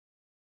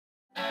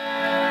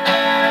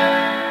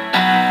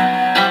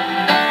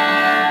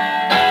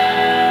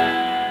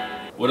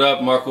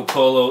up? Marco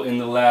Polo in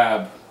the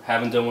lab.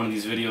 Haven't done one of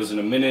these videos in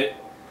a minute.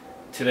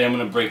 Today I'm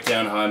going to break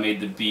down how I made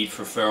the beat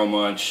for Pharoahe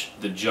Monch,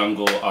 The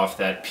Jungle, off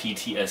that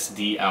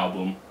P.T.S.D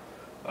album.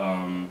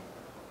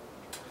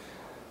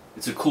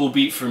 It's a cool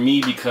beat for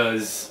me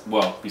because,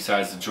 well,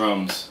 besides the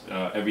drums,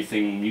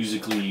 everything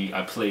musically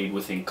I played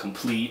with in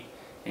Complete,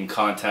 in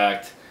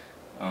Contact,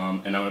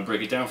 and I'm going to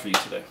break it down for you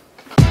today.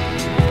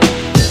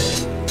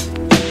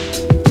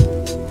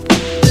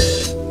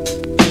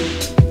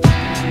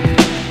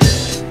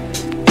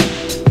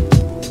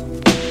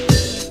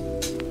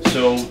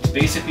 So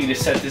basically, to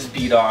set this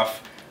beat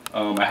off,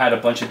 I had a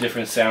bunch of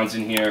different sounds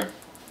in here.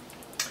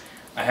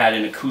 I had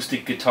an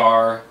acoustic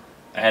guitar,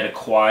 I had a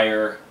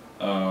choir,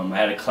 I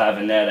had a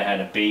clavinet, I had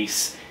a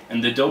bass.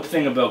 And the dope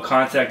thing about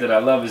Contact that I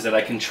love is that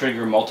I can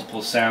trigger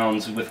multiple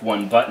sounds with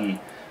one button.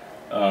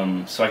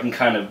 So I can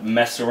kind of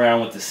mess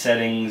around with the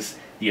settings,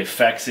 the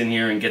effects in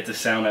here, and get the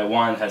sound I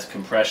want. It has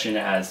compression,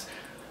 it has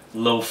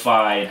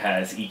lo-fi, it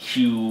has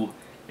EQ,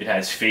 it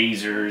has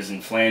phasers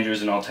and flangers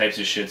and all types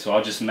of shit. So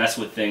I'll just mess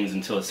with things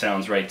until it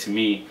sounds right to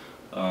me,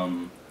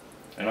 and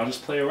I'll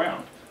just play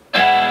around.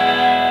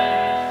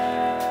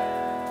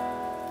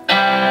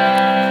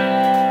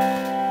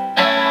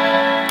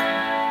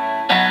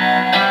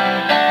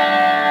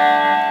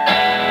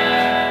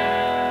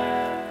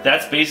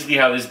 That's basically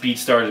how this beat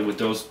started, with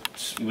those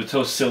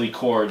silly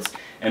chords.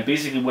 And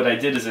basically what I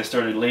did is I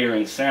started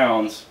layering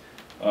sounds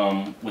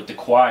with the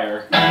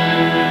choir.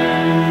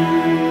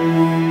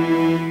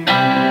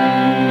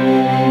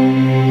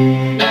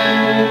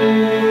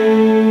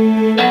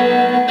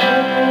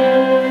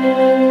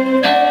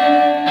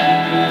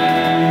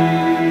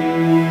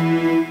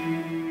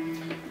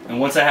 And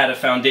once I had a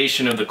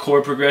foundation of the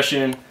chord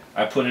progression,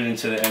 I put it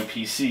into the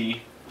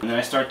MPC, and then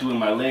I start doing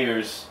my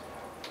layers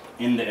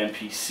in the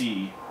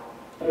MPC.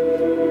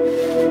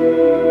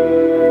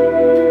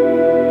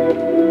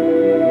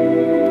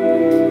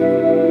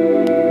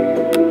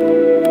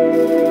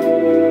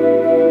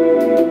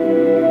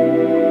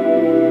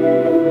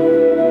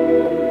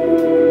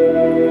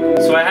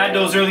 So I had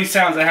those early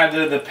sounds. I had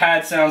the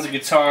pad sounds of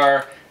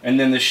guitar, and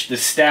then the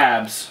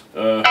stabs.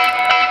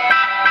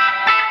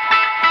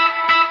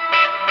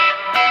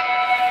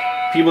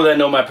 People that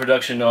know my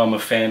production know I'm a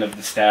fan of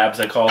the stabs,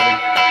 I call them.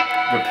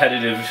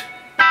 Repetitive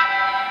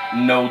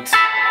notes.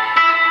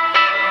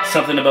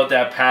 Something about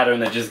that pattern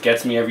that just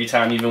gets me every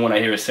time, even when I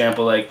hear a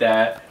sample like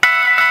that.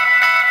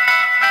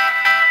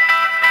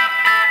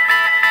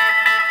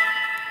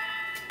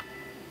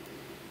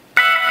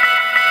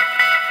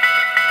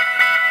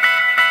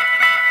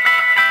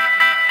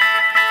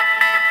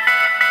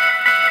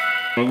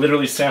 I'll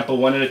literally sample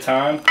one at a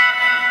time.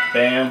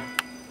 Bam,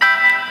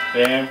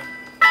 bam.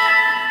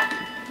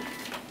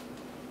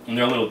 And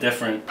they're a little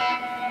different.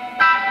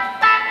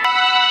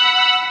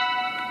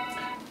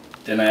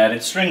 Then I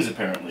added strings,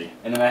 apparently.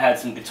 And then I had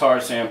some guitar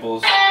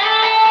samples.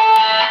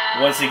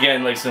 Once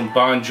again, like some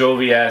Bon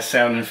Jovi ass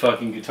sounding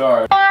fucking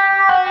guitar.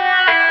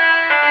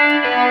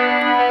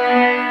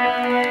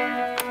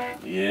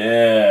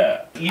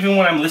 Yeah. Even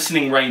when I'm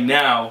listening right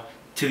now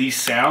to these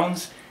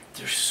sounds,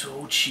 they're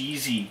so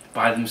cheesy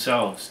by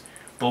themselves.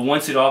 But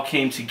once it all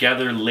came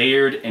together,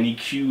 layered and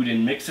EQ'd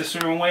and mixed a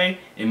certain way,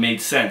 it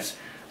made sense.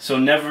 So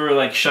never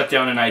like shut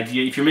down an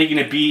idea. If you're making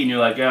a beat and you're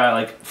like,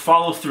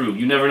 follow through.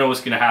 You never know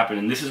what's gonna happen.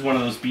 And this is one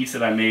of those beats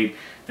that I made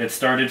that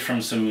started from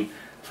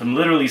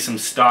literally some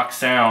stock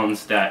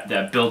sounds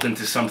that built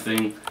into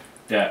something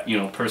that, you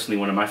know, personally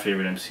one of my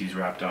favorite MCs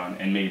rapped on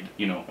and made,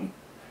 you know,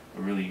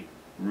 a really,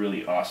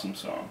 really awesome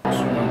song. So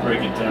I'm gonna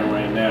break it down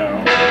right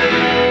now.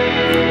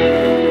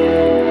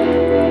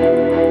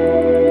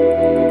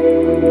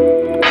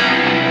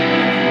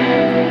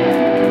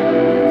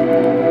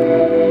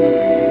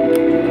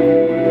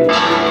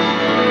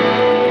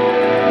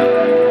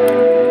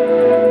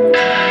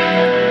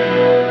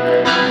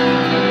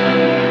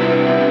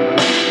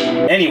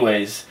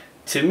 Anyways,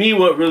 to me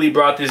what really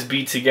brought this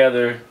beat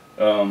together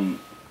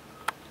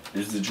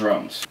is the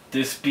drums.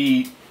 This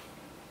beat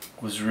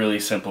was really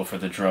simple for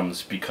the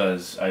drums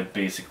because I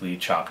basically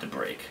chopped a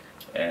break.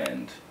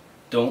 And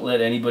don't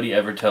let anybody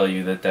ever tell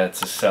you that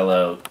that's a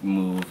sellout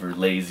move or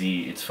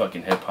lazy. It's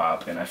fucking hip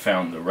hop, and I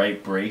found the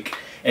right break.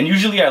 And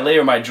usually I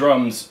layer my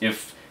drums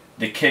if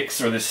the kicks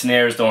or the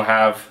snares don't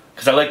have,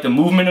 because I like the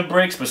movement of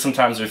breaks, but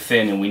sometimes they're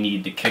thin and we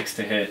need the kicks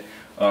to hit.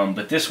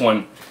 But this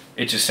one,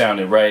 it just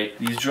sounded right.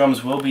 These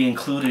drums will be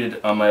included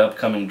on my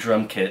upcoming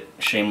drum kit,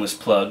 shameless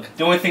plug.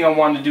 The only thing I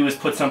wanted to do is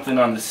put something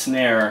on the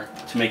snare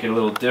to make it a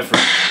little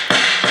different.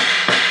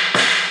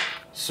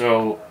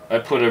 So I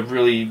put a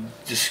really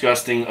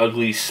disgusting,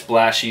 ugly,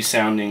 splashy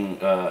sounding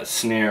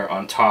snare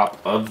on top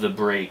of the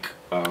break,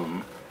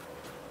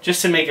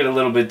 just to make it a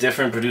little bit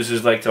different.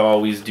 Producers like to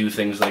always do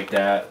things like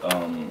that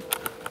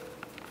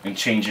and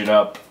change it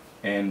up,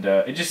 and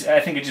I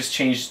think it just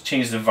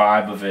changed the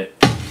vibe of it.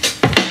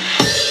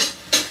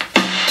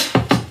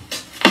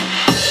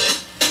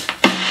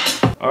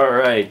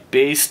 Alright,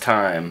 bass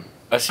time.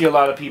 I see a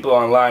lot of people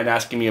online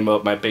asking me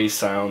about my bass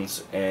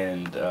sounds,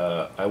 and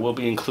I will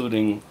be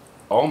including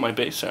all my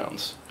bass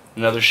sounds.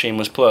 Another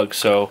shameless plug.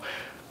 So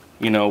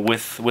you know,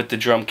 with the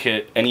drum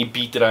kit, any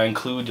beat that I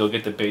include, you'll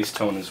get the bass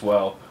tone as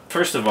well.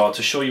 First of all,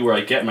 to show you where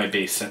I get my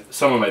bass,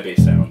 some of my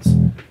bass sounds,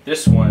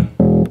 this one,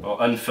 I'll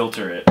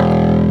unfilter it.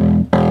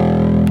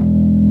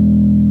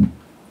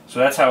 So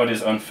that's how it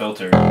is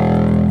unfiltered.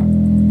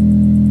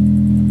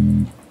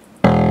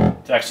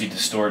 It's actually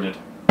distorted,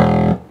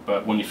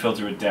 but when you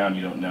filter it down,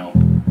 you don't know.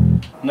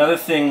 Another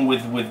thing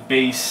with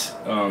bass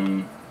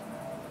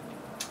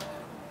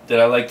that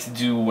I like to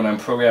do when I'm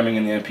programming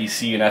in the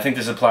MPC, and I think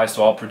this applies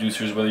to all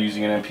producers, whether you're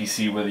using an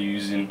MPC, whether you're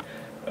using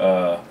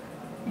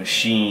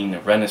Machine,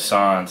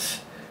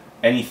 Renaissance,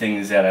 anything,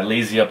 is that I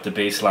lazy up the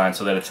bass line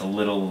so that it's a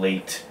little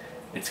late.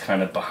 It's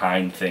kind of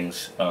behind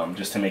things,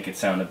 just to make it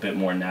sound a bit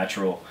more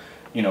natural.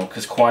 You know,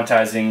 because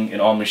quantizing in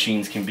all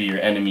machines can be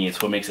your enemy.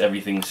 It's what makes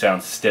everything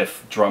sound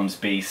stiff. Drums,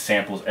 bass,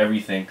 samples,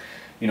 everything.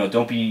 You know,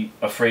 don't be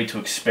afraid to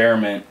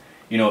experiment.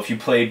 You know, if you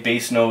play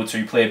bass notes or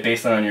you play a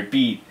bass line on your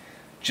beat,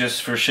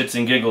 just for shits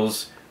and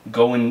giggles,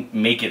 go and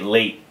make it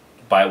late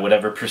by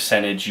whatever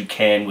percentage you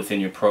can within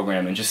your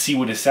program, and just see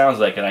what it sounds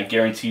like. And I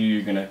guarantee you,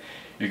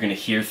 you're gonna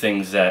hear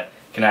things that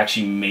can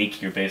actually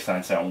make your bass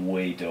line sound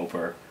way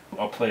doper.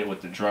 I'll play it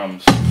with the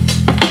drums.